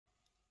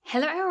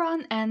Hello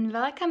everyone and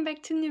welcome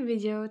back to a new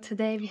video.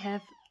 Today we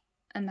have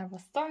another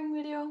starring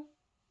video.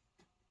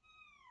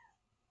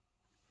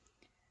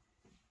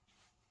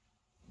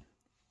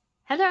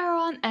 Hello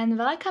everyone and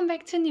welcome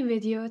back to a new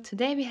video.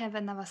 Today we have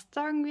another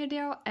starring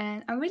video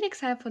and I'm really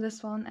excited for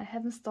this one. I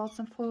haven't stored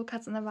some photo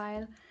cards in a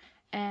while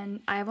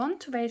and I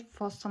want to wait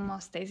for some more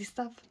Stacey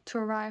stuff to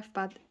arrive,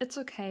 but it's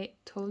okay,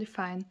 totally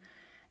fine.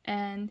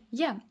 And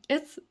yeah,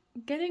 it's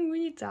getting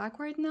really dark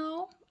right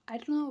now. I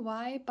don't know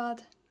why,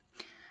 but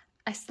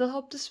I still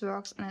hope this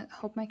works and I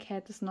hope my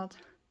cat is not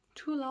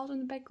too loud in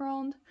the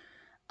background.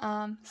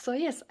 So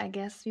yes, I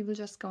guess we will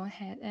just go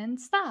ahead and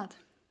start.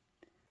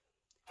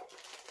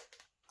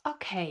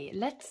 Okay,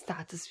 let's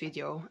start this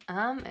video.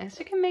 As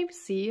you can maybe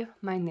see,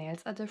 my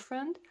nails are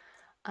different.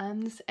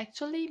 This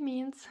actually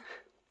means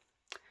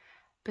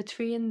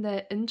between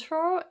the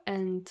intro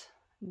and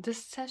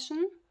this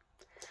session,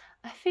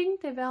 I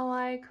think they were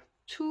like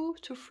 2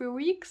 to 3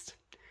 weeks.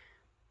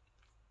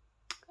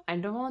 I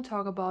don't want to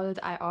talk about it.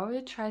 I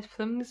already tried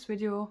filming this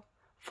video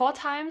 4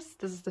 times.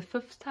 This is the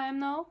 5th time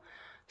now.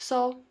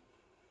 So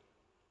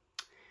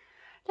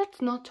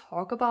let's not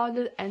talk about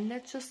it and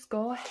let's just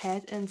go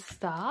ahead and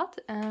start.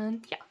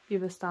 And yeah, we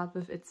will start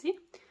with Etsy.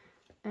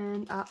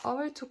 And I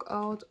already took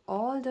out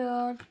all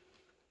the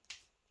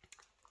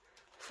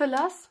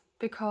fillers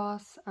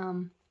because,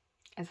 as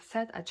I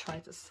said, I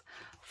tried this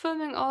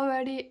filming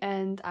already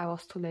and I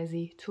was too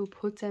lazy to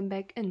put them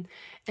back in.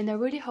 And I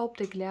really hope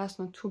the glare is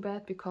not too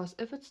bad, because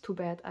if it's too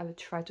bad I will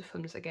try to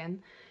film this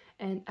again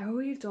and I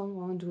really don't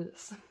want to do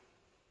this.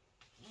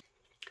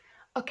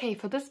 Okay,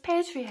 for this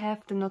page we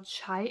have the Not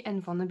Shy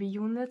and Wannabe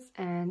units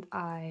and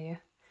I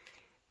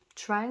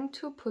trying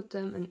to put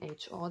them in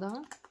age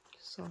order.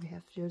 So we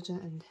have Virgin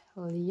and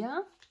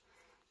Leah,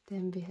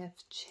 then we have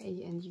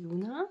Jay and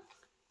Yuna,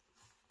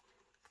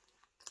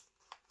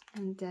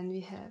 and then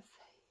we have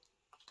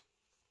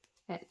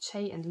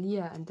Jay and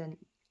Leah, and then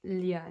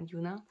Leah and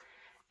Yuna.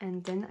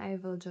 And then I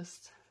will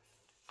just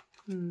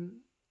I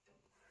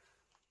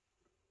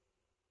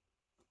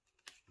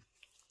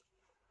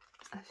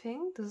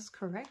think this is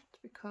correct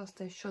because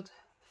they should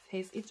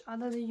face each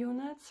other, the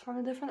units from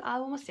the different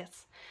albums.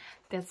 Yes,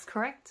 that's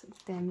correct.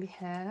 Then we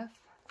have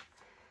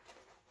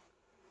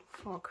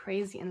for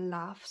Crazy in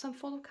Love some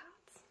photo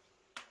cards.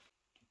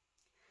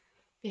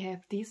 We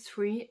have these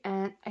 3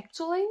 and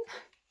actually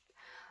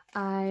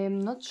I'm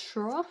not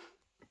sure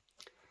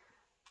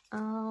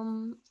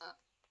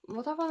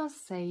what I want to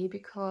say,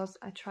 because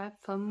I tried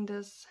filming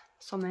this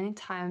so many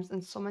times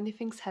and so many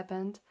things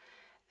happened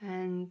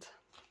and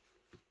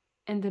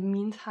in the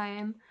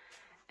meantime,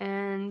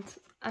 and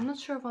I'm not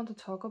sure if I want to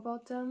talk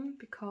about them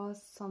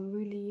because some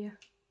really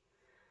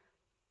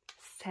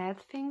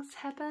sad things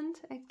happened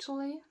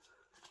actually.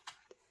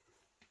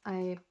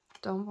 I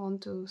don't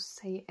want to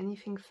say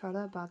anything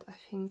further, but I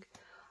think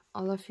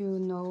all of you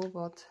know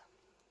what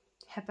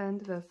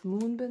happened with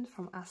Moonbin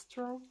from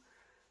Astro,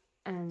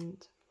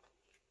 and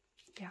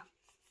yeah,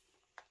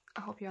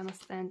 I hope you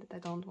understand that I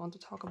don't want to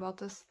talk about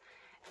this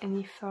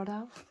any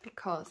further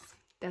because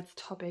that's a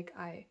topic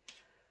I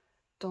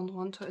don't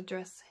want to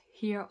address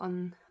here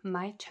on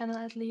my channel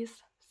at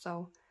least.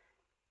 So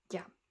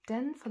yeah,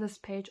 then for this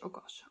page, oh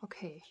gosh,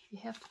 okay, we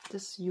have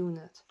this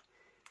unit.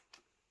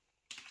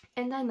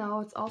 And I know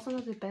it's also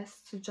not the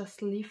best to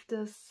just leave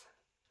this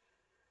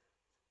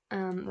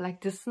like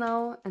this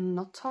now and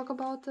not talk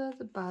about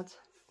it, but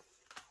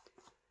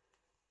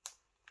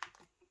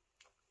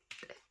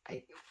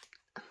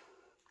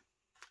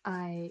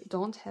I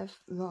don't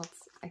have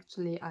words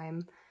actually.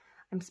 I'm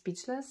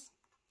speechless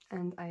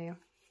and I'm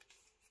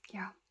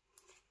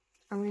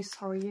really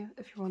sorry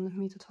if you wanted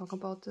me to talk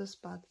about this,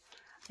 but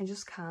I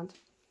just can't.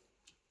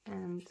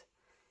 And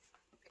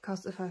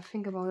because if I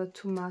think about it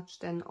too much,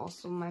 then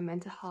also my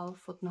mental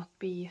health would not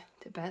be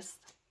the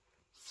best.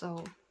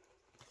 So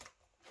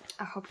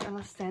I hope you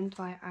understand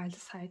why I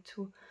decided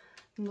to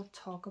not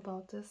talk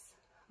about this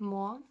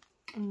more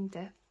in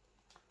depth.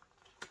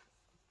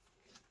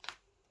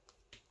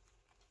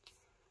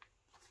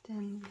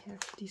 Then we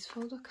have these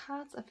photo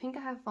cards. I think I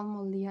have one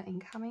more Leah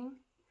incoming,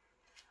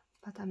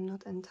 but I'm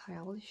not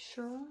entirely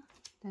sure.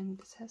 Then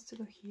this has to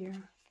go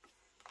here.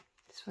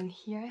 This one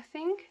here, I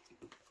think.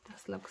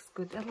 This looks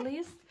good at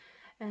least.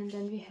 And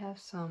then we have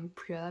some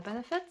pre-order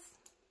benefits.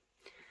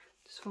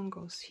 This one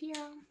goes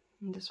here,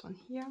 and this one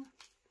here.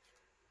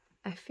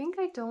 I think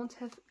I don't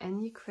have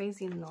any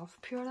Crazy in Love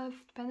pre-order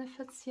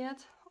benefits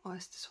yet. Or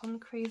is this one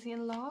Crazy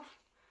in Love?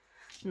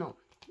 No,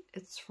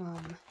 it's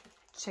from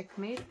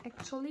Checkmate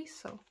actually,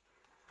 so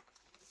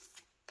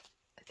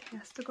it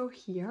has to go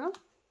here.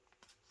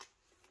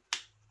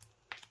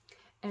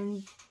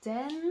 And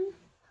then,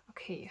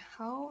 okay,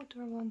 how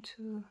do I want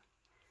to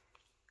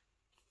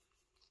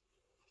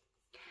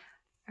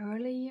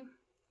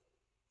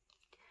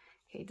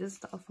okay, this is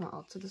the off one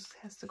out, so this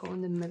has to go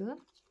in the middle.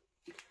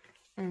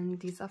 And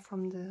these are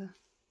from the,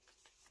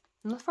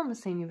 not from the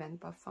same event,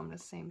 but from the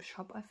same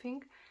shop, I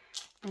think.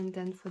 And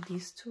then for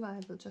these 2, I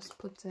will just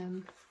put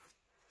them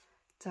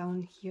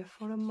down here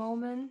for the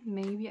moment.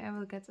 Maybe I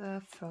will get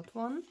a 3rd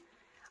one.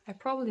 I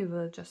probably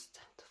will just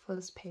fill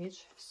this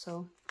page.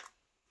 So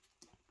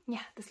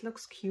yeah, this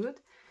looks cute.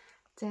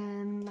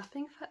 Then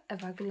Nothing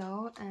Forever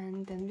Glow,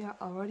 and then we are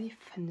already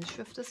finished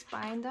with this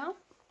binder.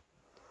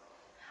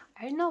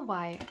 I don't know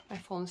why my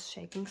phone is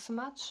shaking so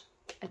much.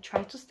 I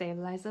tried to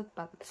stabilize it,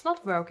 but it's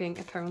not working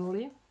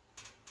apparently.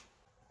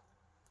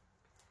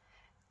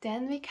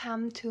 Then we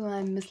come to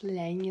a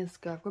miscellaneous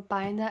girl group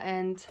binder,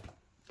 and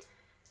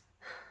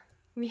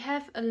we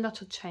have a lot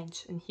to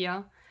change in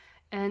here.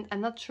 And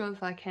I'm not sure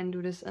if I can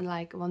do this in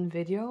like one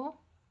video,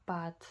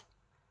 but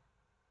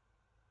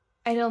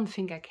I don't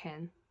think I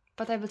can.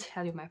 But I will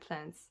tell you my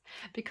plans.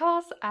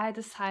 Because I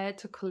decided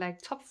to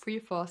collect top 3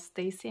 for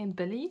Stacy and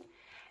Billie,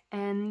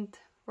 and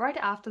right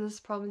after this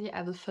probably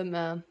I will film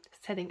a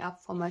setting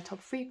up for my top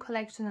 3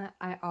 collection.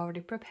 I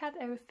already prepared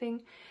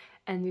everything,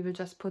 and we will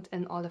just put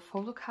in all the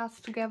photo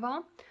cards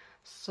together.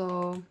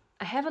 So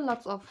I have a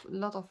lot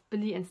of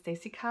Billie and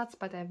Stacy cards,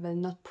 but I will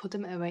not put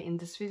them away in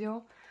this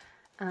video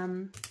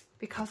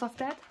because of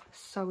that.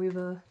 So we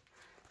will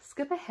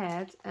skip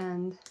ahead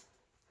and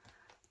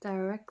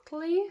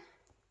directly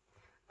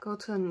go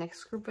to the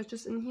next group which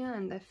is in here,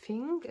 and I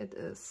think it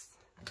is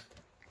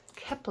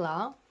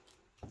Kepler.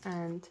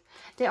 And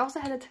they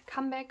also had a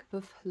comeback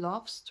with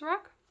Love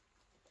Struck.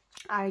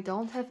 I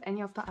don't have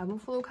any of the album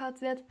photo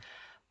cards yet,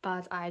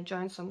 but I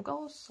joined some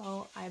goals,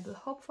 so I will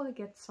hopefully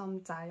get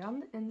some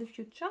Zion in the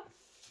future.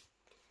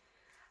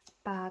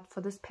 But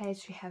for this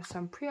page we have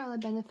some pre-order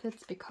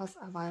benefits because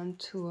I want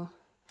to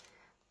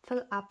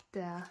fill up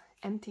the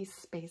empty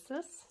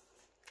spaces,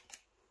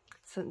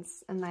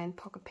 since a 9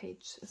 pocket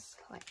page is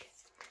like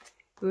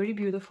really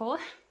beautiful.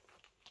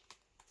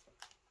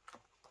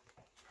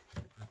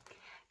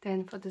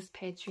 Then for this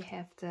page we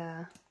have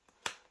the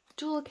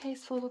jewel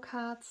case photo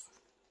cards.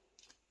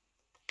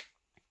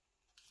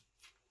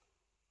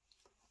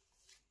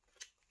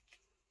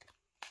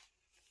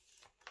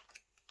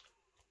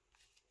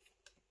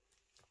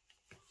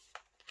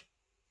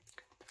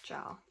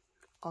 Jar,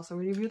 also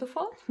really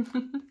beautiful.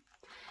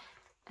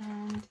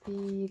 And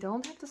we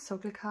don't have the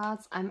circle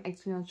cards. I'm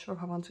actually not sure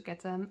if I want to get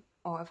them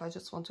or if I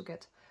just want to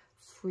get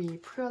free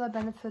pre-order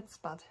benefits,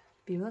 but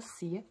we will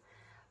see.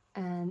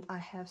 And I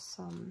have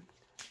some...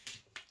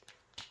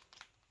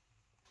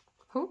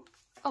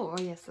 Oh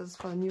yes, this is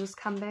for the newest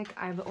comeback.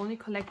 I will only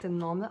collect the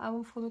normal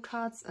album photo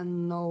cards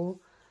and no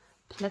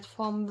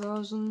platform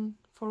version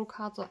photo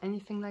cards or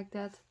anything like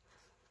that.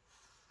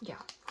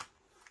 Yeah,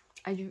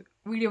 I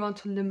really want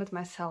to limit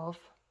myself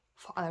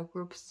for other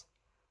groups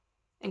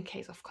in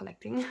case of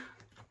collecting.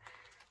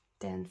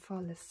 Then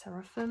for Les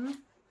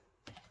Seraphim,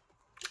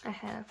 I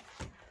have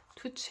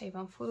 2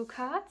 J1 photo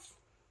cards,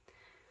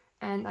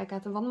 and I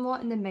got one more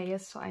in the mail,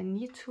 so I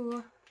need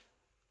to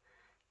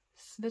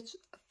switch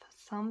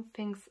some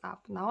things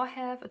up. Now I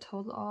have a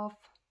total of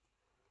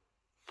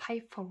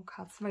 5 photo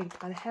cards. Wait,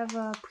 I have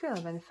a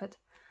pre-order benefit,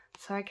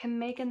 so I can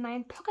make a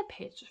 9 pocket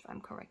page if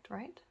I'm correct,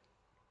 right?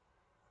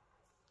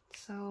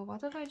 So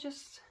what if I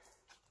just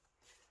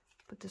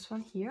put this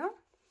one here?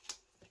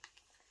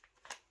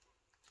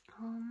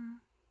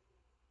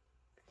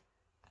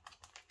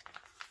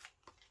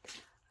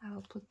 I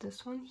will put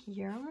this one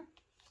here.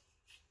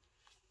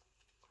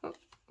 Oh,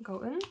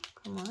 go in,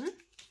 come on.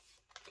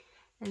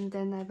 And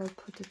then I will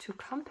put the 2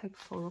 compact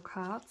photo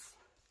cards.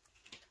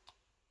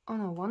 Oh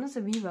no, one is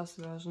a Weaver's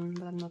version,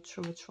 but I'm not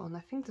sure which one.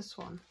 I think this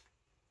one.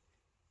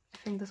 I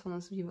think this one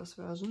is Weaver's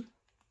version.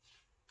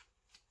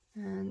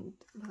 And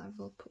I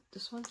will put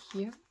this one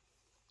here.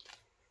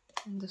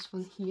 And this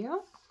one here.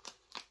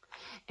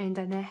 And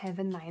then I have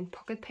a 9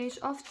 pocket page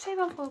of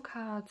J1 photo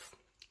cards.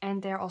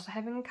 And they're also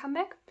having a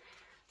comeback.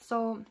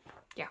 So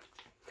yeah,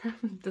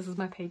 this is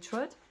my page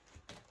for it.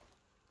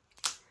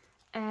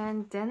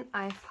 And then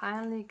I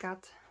finally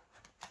got,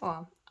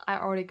 well, I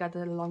already got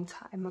it a long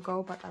time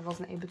ago, but I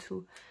wasn't able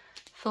to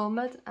film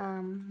it,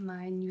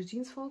 my New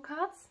Jeans photo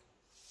cards,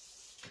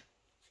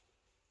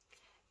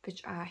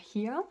 which are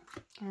here,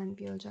 and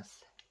we'll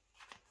just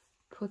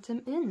put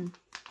them in.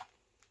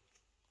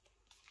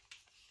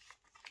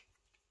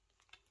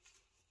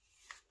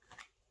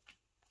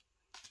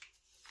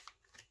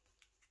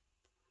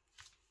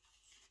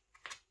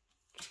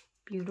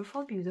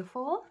 Beautiful,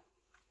 beautiful.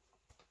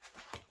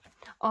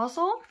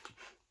 Also,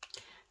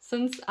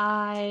 since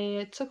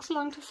I took so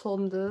long to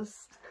film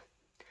this,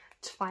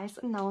 Twice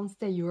announced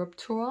their Europe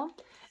tour,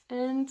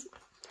 and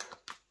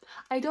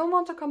I don't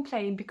want to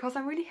complain because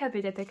I'm really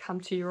happy that they come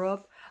to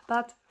Europe,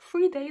 but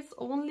 3 days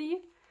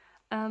only,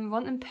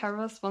 one in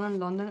Paris, one in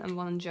London and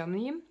one in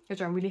Germany,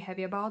 which I'm really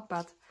happy about.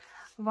 But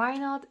why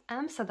not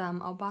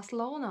Amsterdam or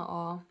Barcelona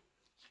or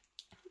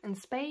in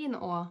Spain,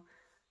 or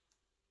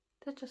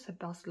did I just say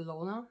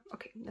Barcelona?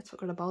 Okay, let's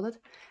forget about it.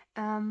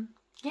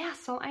 Yeah,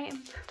 so I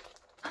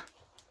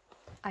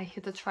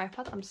hit the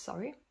tripod, I'm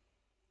sorry.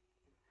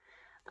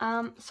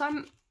 So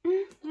I'm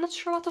not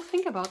sure what to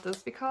think about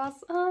this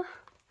because,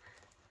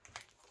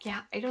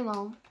 yeah, I don't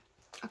know.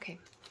 Okay,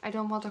 I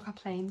don't want to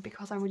complain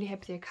because I'm really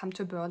happy they come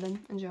to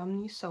Berlin in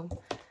Germany, so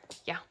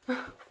yeah.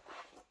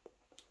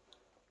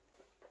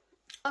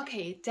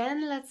 Okay,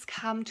 then let's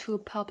come to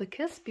Purple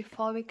Kiss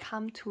before we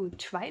come to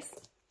Twice.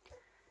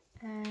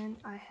 And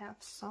I have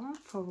some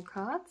photo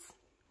cards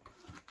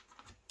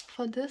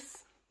for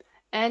this.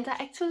 And I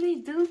actually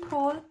didn't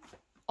pull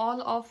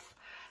all of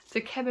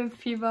the Cabin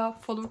Fever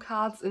photo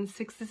cards in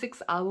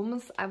 66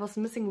 albums. I was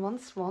missing one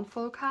Swan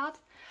photo card,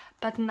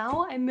 but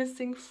now I'm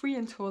missing 3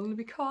 in total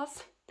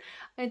because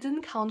I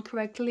didn't count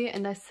correctly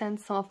and I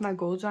sent some of my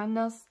gold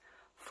joiners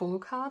photo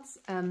cards,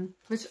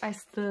 which I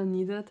still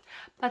needed,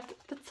 but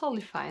that's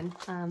totally fine.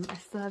 I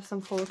still have some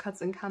photo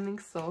cards incoming,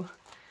 so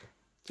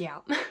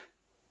yeah.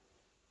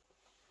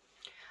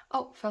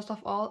 Oh, first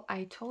of all,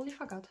 I totally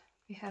forgot.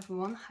 We have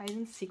one hide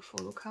and seek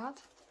photo card.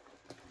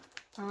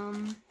 Where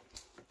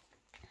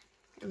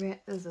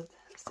is it?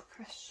 Is the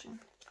question.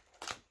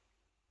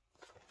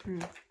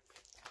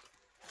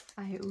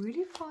 I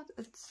really thought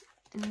it's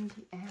in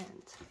the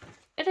end.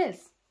 It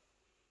is.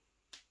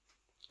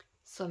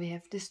 So we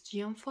have this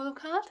Geom photo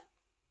card,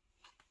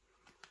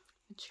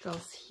 which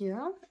goes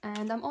here,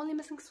 and I'm only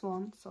missing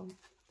Swan, so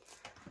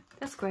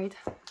that's great.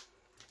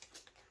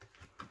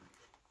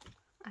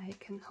 I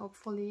can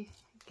hopefully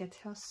get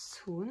her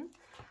soon,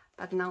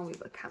 but now we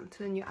will come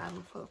to the new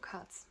album photo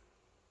cards.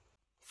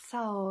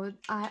 So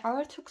I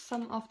already took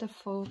some of the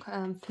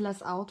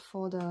fillers out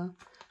for the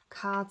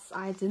cards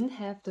I didn't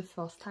have the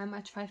first time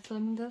I tried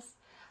filming this,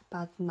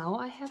 but now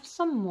I have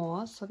some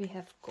more. So we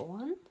have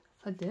Gorn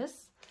for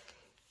this,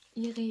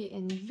 Iri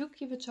and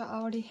Yuki, which I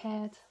already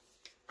had,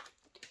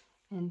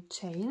 and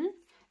Chain.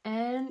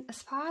 And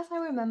as far as I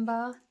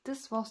remember,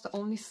 this was the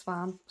only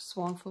Swan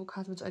full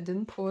card which I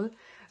didn't pull.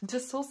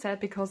 Just so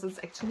sad because it's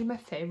actually my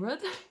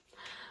favorite.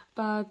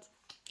 But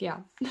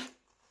yeah,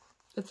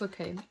 it's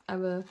okay. I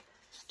will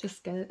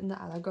just get it in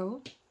the other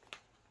go.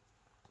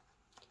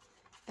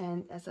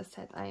 And as I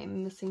said, I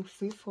am missing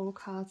 3 full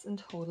cards in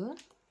total.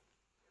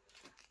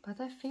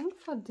 But I think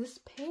for this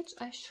page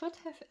I should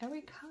have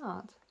every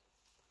card.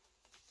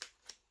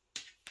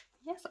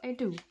 Yes, I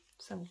do.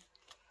 So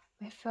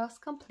my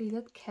first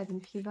completed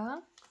Cabin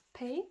Fever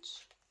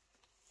page.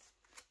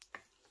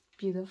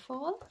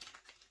 Beautiful.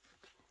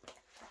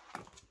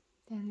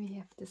 Then we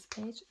have this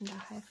page and I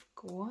have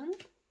Gorn.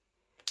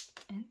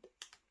 And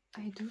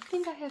I do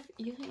think I have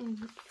Iri and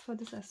Yuki for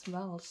this as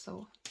well.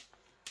 So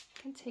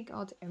I can take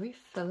out every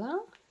filler.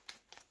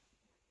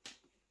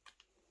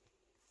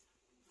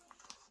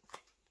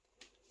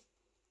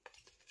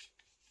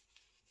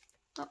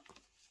 Oh,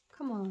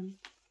 come on.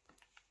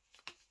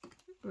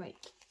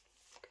 Right.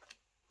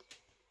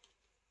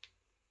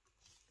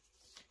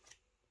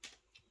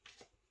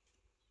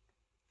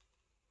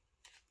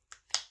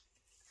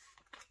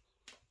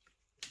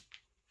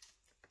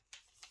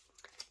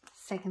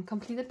 Second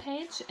completed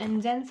page,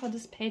 and then for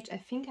this page I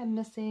think I'm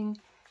missing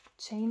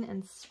Chain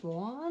and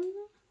Swan,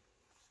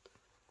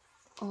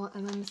 or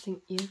am I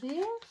missing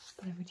Iri?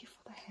 But I really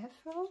thought I have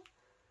her.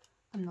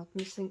 I'm not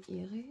missing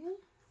Iri.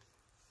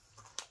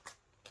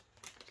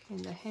 Okay,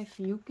 and I have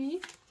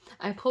Yuki.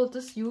 I pulled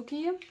this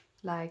Yuki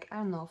like, I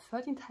don't know,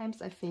 13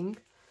 times I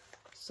think,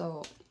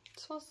 so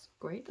this was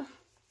great.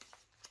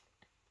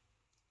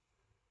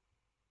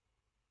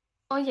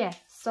 Oh yeah,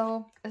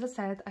 so as I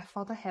said, I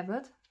thought I have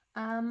it.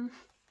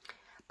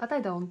 But I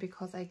don't,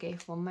 because I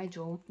gave one my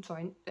gold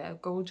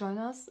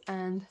joiners,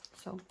 and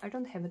so I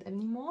don't have it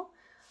anymore.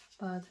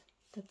 But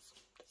that's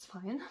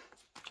fine.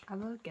 I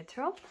will get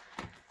her.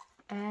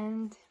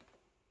 And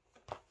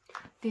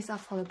these are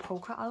for the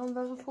Poker album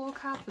version full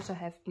card, which I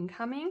have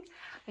incoming.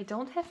 I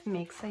don't have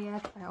Mixer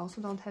yet. I also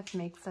don't have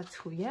Mixer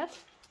 2 yet.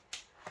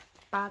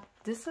 But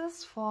this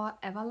is for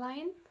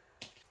Everline.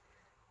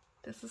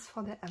 This is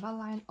for the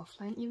Everline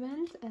offline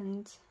event,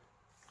 and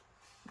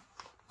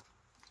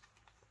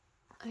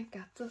I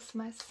got this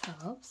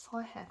myself, so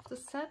I have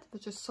this set,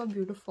 which is so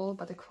beautiful,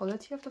 but the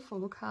quality of the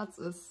photo cards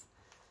is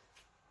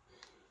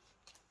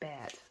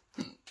bad.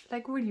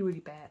 Like really, really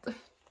bad.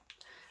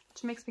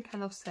 Which makes me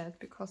kind of sad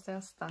because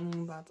they're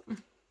stunning, but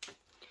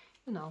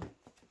you know.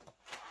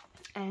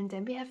 And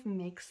then we have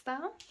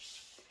Mixer.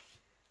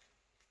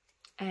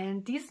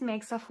 And these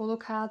Mixer photo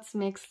cards,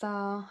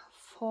 Mixer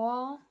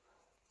for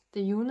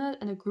the unit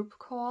and a group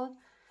call,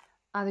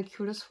 are the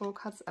cutest photo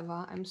cards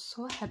ever. I'm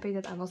so happy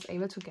that I was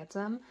able to get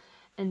them,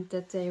 and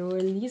that they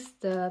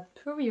released the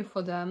preview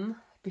for them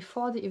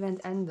before the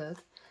event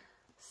ended,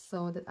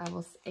 so that I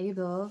was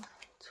able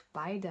to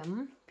buy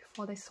them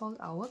before they sold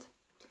out,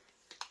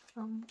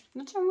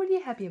 which I'm really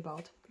happy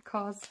about,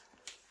 because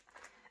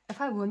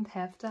if I wouldn't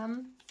have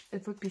them,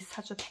 it would be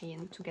such a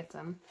pain to get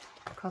them,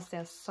 because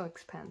they're so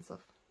expensive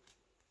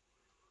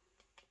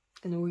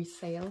in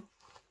resale.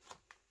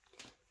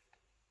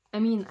 I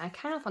mean, I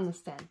kind of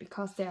understand,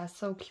 because they are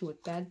so cute,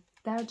 but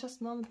they're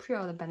just normal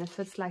pre-order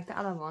benefits like the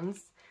other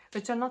ones,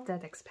 which are not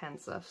that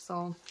expensive,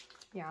 so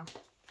yeah.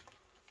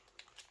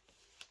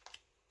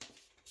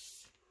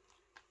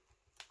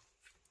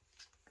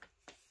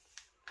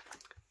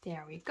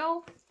 There we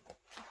go.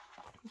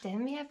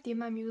 Then we have Dear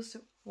My Muse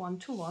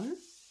 1-to-1,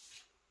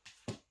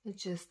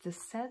 which is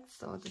this set.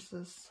 So this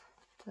is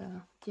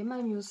the Dear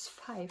My Muse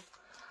 5.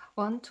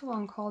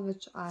 one-to-one call,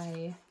 which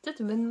I did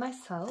win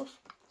myself,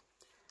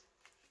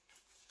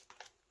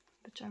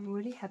 which I'm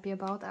really happy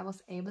about. I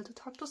was able to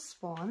talk to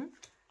Swan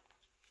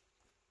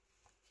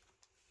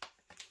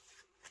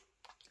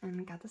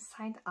and got a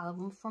signed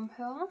album from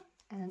her,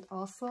 and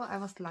also I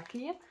was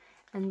lucky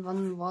and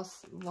one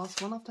was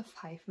one of the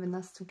 5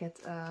 winners to get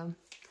a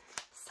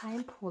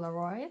signed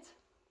Polaroid,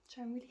 which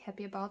I'm really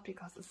happy about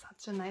because it's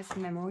such a nice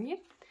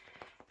memory.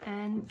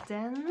 And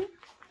then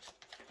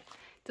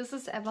this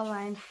is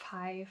Everline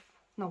 5.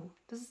 No,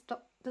 this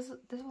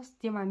was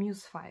Dear My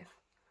Muse 5,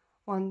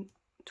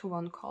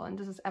 one-to-one call, and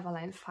this is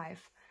Everline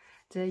 5,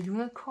 the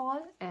unit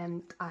call,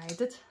 and I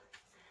did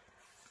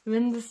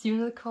win this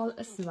unit call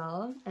as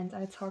well. And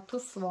I talked to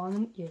Swan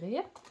and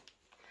Iri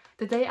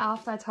the day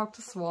after I talked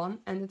to Swan,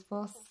 and it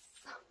was,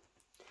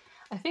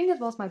 I think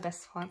it was my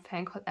best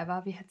fan call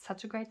ever. We had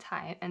such a great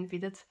time and we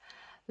did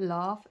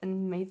laugh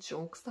and made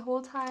jokes the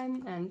whole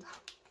time, and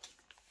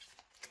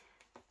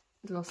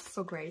it was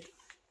so great.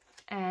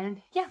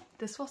 And yeah,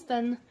 this was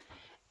then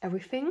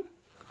everything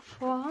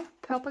for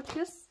Purple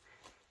Kiss,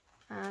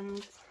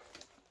 and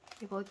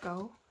we will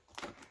go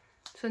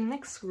to the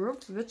next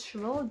group, which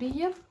will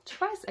be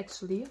Twice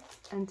actually,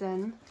 and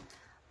then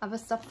I will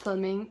stop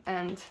filming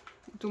and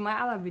do my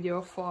other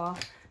video for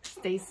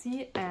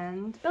Stacy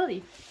and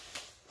Billie.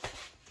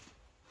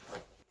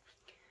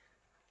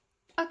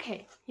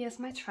 Okay, here's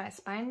my Twice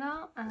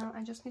binder.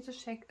 I just need to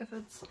check if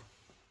it's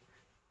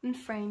in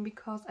frame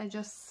because I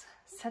just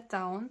sat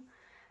down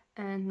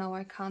and now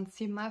I can't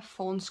see my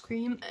phone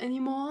screen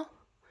anymore,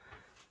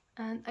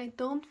 and I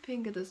don't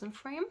think it is in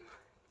frame.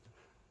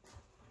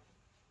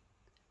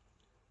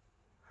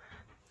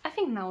 I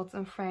think now it's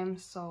in frame,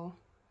 so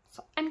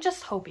I'm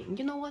just hoping.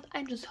 You know what?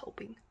 I'm just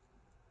hoping.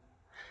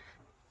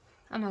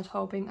 I'm not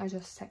hoping, I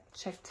just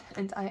checked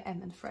and I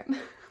am in frame.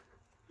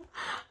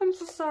 I'm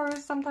so sorry,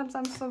 sometimes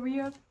I'm so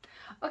weird.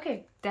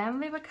 Okay, then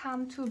we will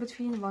come to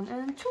Between 1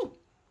 and 2.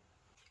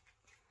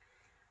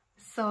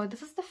 So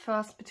this is the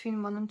first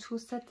Between 1 and 2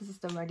 set. This is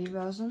the ready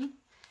version.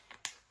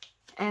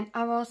 And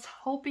I was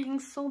hoping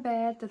so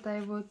bad that I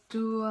would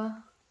do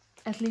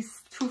at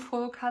least 2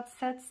 photo card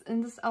sets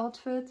in this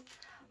outfit.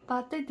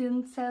 But they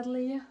didn't,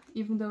 sadly,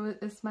 even though it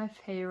is my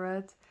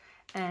favorite.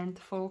 And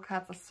the photo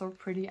cards are so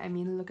pretty. I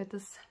mean, look at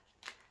this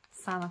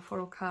Sana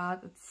photo card.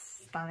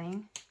 It's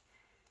stunning.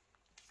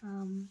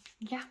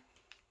 Yeah.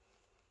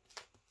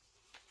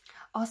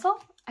 Also,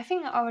 I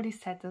think I already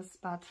said this,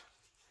 but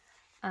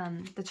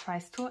the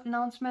Twice Tour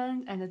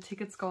announcement and the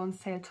tickets go on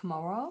sale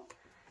tomorrow,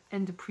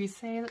 and the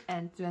pre-sale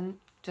and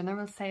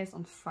general sales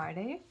on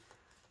Friday.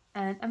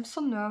 And I'm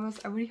so nervous.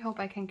 I really hope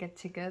I can get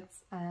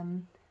tickets.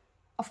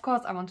 Of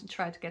course, I want to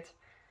try to get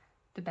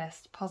the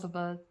best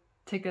possible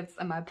tickets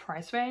in my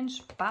price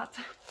range, but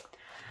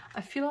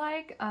I feel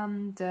like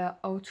the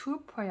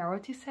O2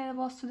 priority sale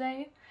was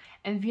today,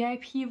 and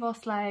VIP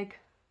was like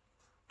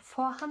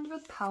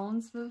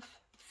 £400 with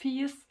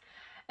fees,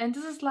 and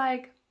this is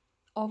like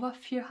over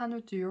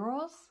 400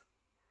 euros.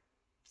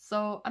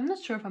 So I'm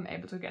not sure if I'm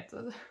able to get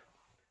it.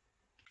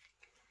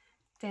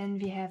 Then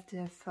we have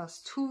the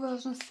first 2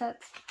 version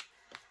sets,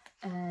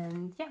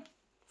 and yeah,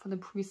 for the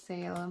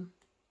pre-sale.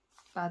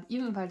 But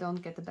even if I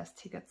don't get the best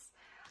tickets,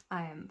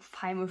 I am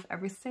fine with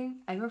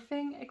everything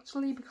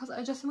actually, because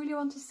I just really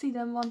want to see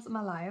them once in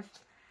my life.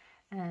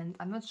 And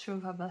I'm not sure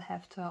if I will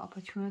have the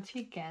opportunity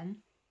again.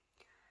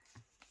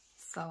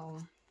 So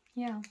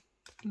yeah,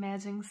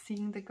 imagine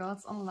seeing the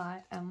girls on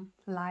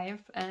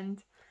live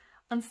and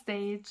on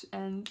stage,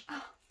 and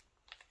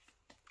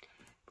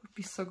it would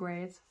be so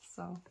great.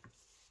 So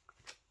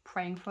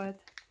praying for it.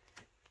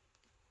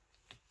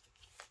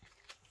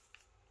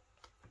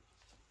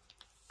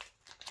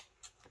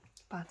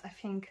 But I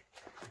think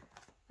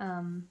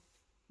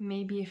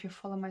maybe if you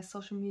follow my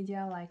social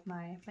media, like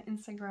my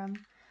Instagram,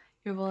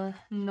 you will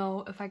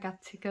know if I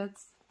got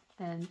tickets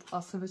and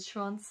also which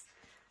ones.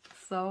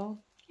 So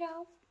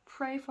yeah,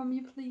 pray for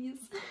me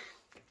please.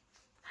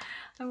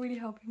 I'm really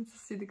hoping to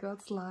see the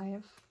girls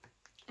live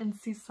and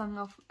see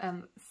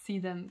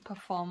them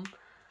perform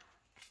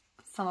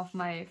some of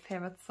my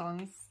favorite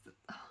songs.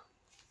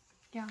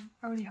 Yeah,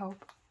 I really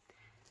hope.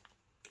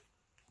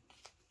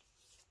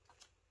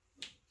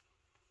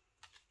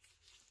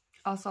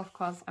 Also, of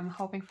course, I'm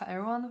hoping for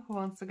everyone who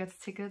wants to get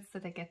tickets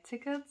that they get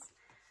tickets.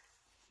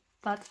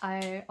 But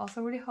I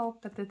also really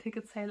hope that the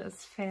ticket sale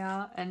is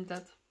fair, and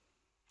that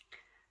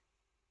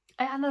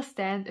I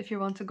understand if you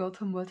want to go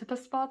to multiple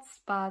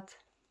spots, but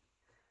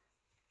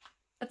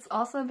it's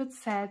also a bit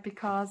sad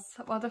because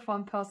what if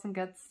one person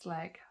gets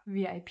like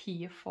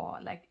VIP for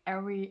like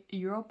every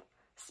Europe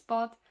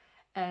spot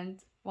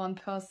and one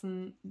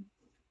person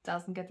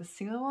doesn't get a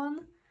single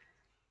one?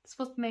 This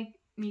would make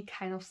me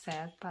kind of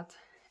sad, but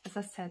as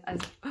I said,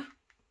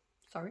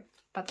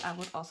 but I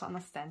would also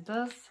understand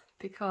this,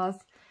 because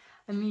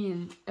I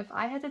mean, if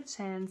I had a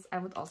chance, I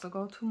would also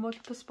go to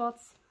multiple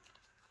spots.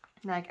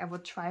 Like I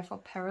would try for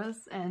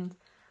Paris and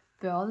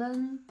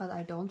Berlin, but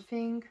I don't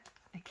think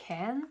I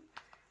can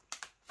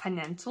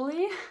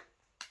financially.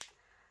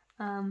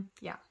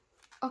 Yeah.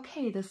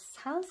 Okay, the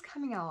sun is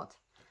coming out,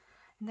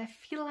 And I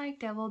feel like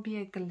there will be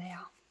a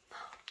glare.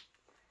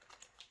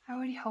 I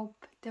really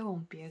hope there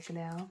won't be a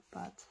glare,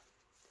 but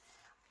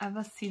I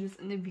will see this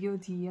in the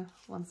VOD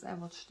once I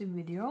watch the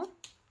video.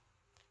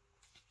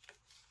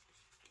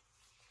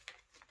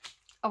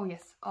 Oh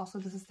yes, also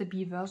this is the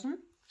B version.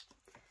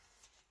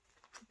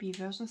 The B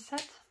version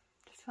set,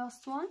 the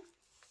first one.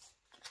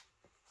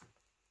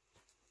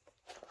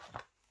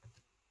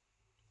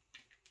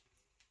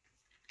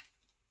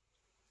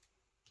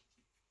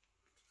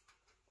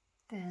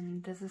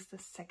 Then this is the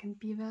second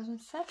B version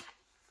set.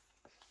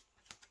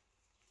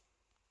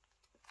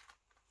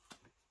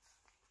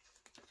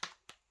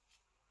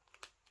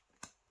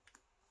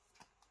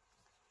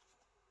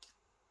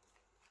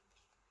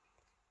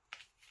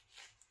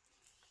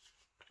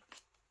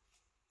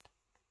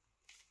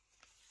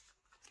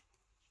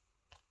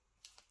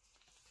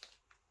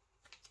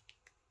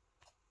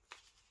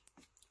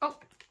 Oh,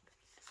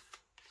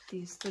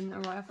 these didn't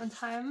arrive in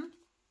time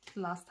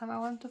last time I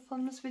wanted to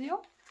film this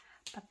video,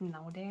 but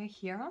now they're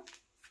here.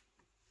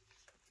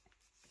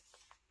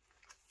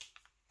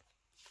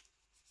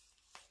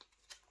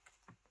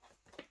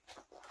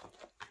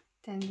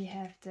 Then we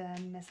have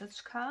the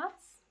message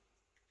cards.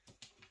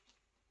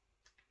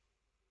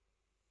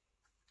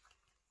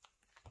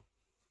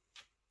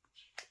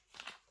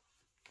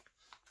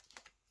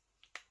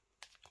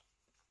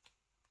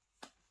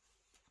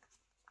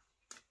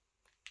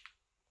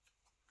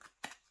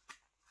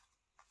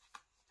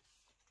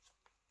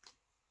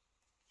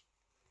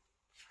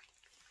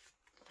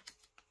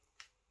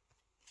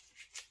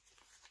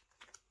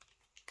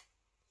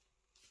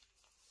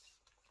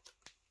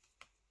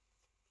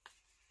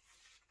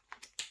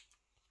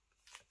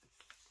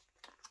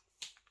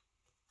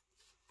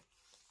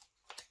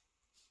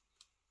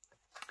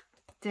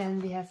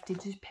 Then we have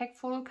digipack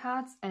photo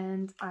cards,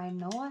 and I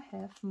know I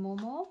have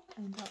Momo,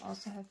 and I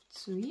also have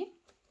Tsui.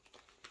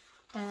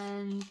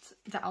 And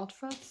the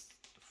outfits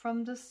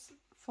from this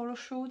photo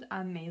shoot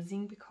are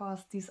amazing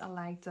because these are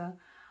like the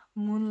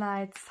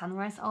moonlight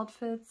sunrise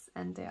outfits,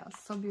 and they are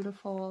so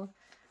beautiful,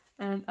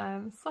 and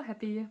I'm so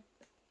happy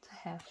to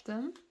have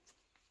them.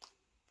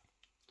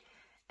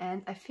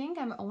 And I think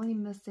I'm only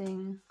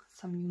missing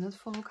some unit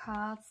photo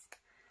cards,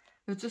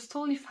 which is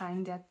totally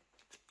fine that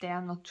they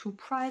are not too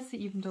pricey,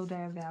 even though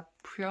they were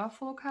pure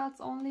photo cards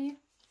only.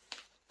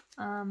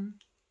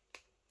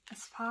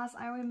 As far as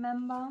I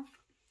remember,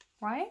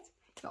 right?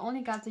 You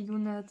only got the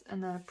unit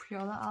in a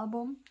pre-order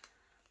album,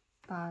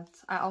 but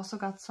I also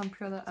got some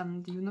pre-order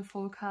the unit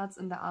photo cards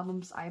in the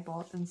albums I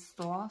bought in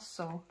store.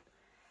 So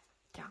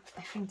yeah,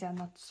 I think they're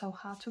not so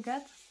hard to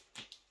get.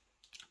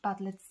 But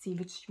let's see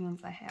which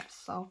units I have.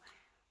 So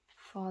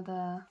for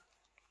the,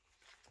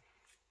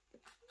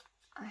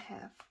 I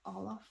have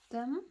all of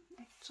them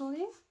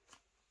actually.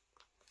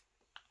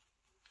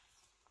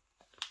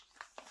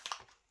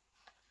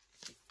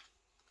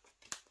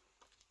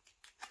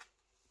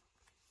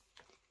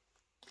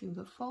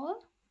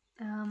 Beautiful.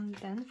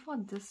 Then for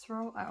this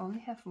row I only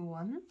have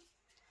one,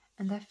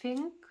 and I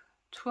think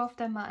two of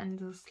them are in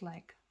this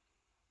like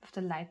with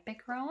the light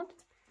background.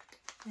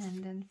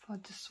 And then for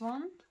this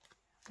one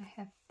I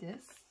have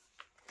this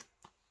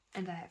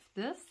and I have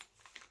this.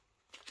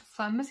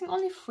 So I'm missing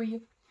only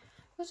three,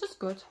 which is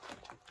good.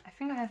 I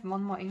think I have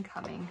one more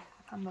incoming,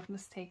 if I'm not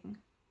mistaken.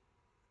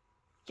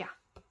 Yeah.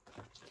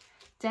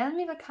 Then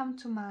we will come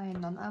to my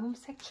non-album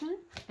section,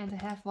 and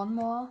I have one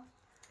more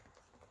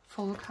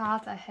photo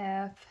card. I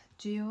have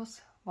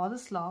Geo's What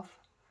is Love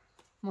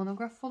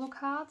monograph photo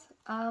card.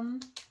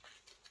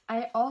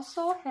 I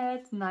also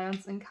had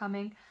Nion's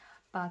incoming,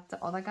 but the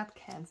order got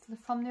cancelled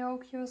from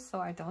Neokyo, so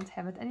I don't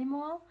have it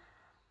anymore.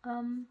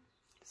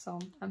 So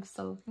I'm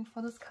still looking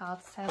for this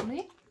card,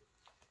 sadly.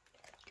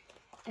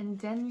 And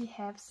then we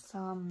have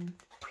some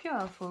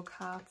pre-order photo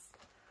cards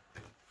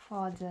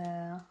for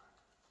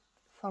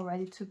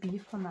Ready to Be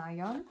for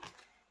Nion.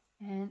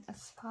 And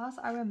as far as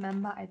I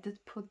remember, I did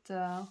put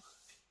the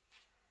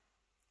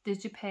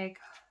digipack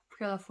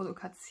pre-order photo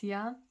cards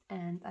here,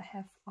 and I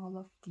have all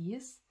of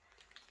these.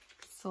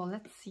 So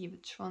let's see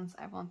which ones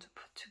I want to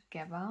put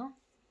together.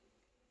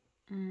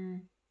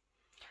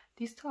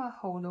 These two are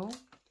holo,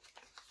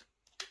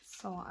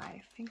 so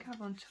I think I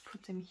want to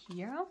put them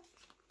here,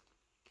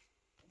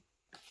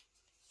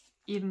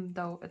 even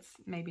though it's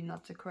maybe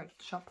not the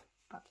correct shop,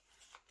 but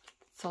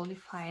it's totally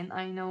fine.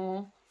 I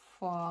know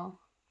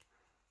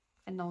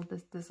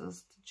this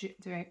is the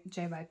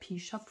JYP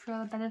shop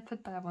for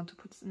benefit, but I want to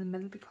put this in the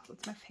middle because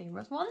it's my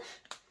favorite one.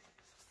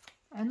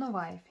 I don't know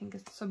why, I think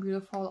it's so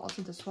beautiful.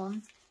 Also this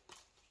one.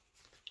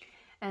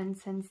 And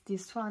since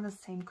these two are the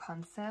same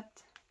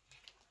concept,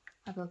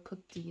 I will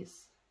put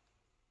these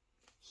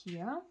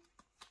here.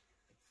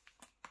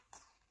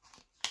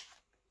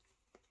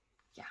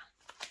 Yeah,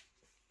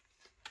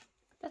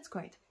 that's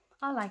great.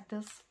 I like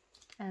this.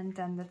 And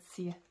then let's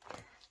see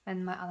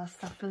when my other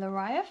stuff will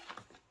arrive.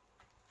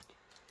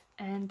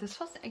 And this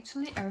was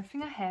actually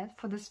everything I had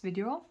for this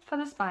video, for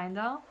this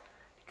binder,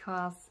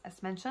 because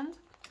as mentioned,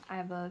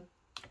 I will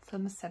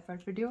film a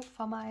separate video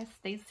for my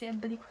stayc and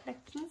billlie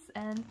collections.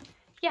 And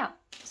yeah,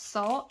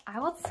 so I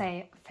would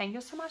say thank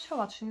you so much for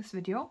watching this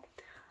video,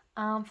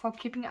 for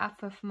keeping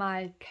up with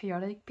my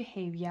chaotic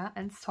behavior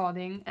and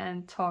sorting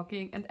and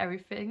talking and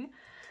everything.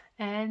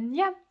 And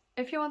yeah,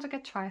 if you want to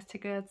get trials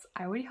tickets,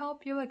 I really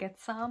hope you will get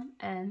some.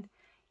 And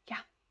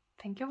yeah,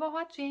 thank you for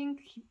watching.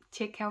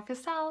 Take care of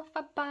yourself.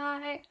 Bye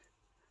bye.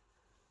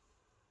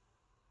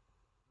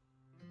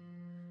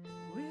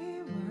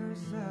 We were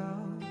so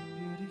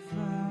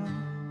beautiful,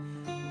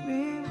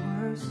 we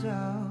were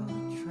so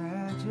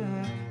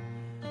tragic.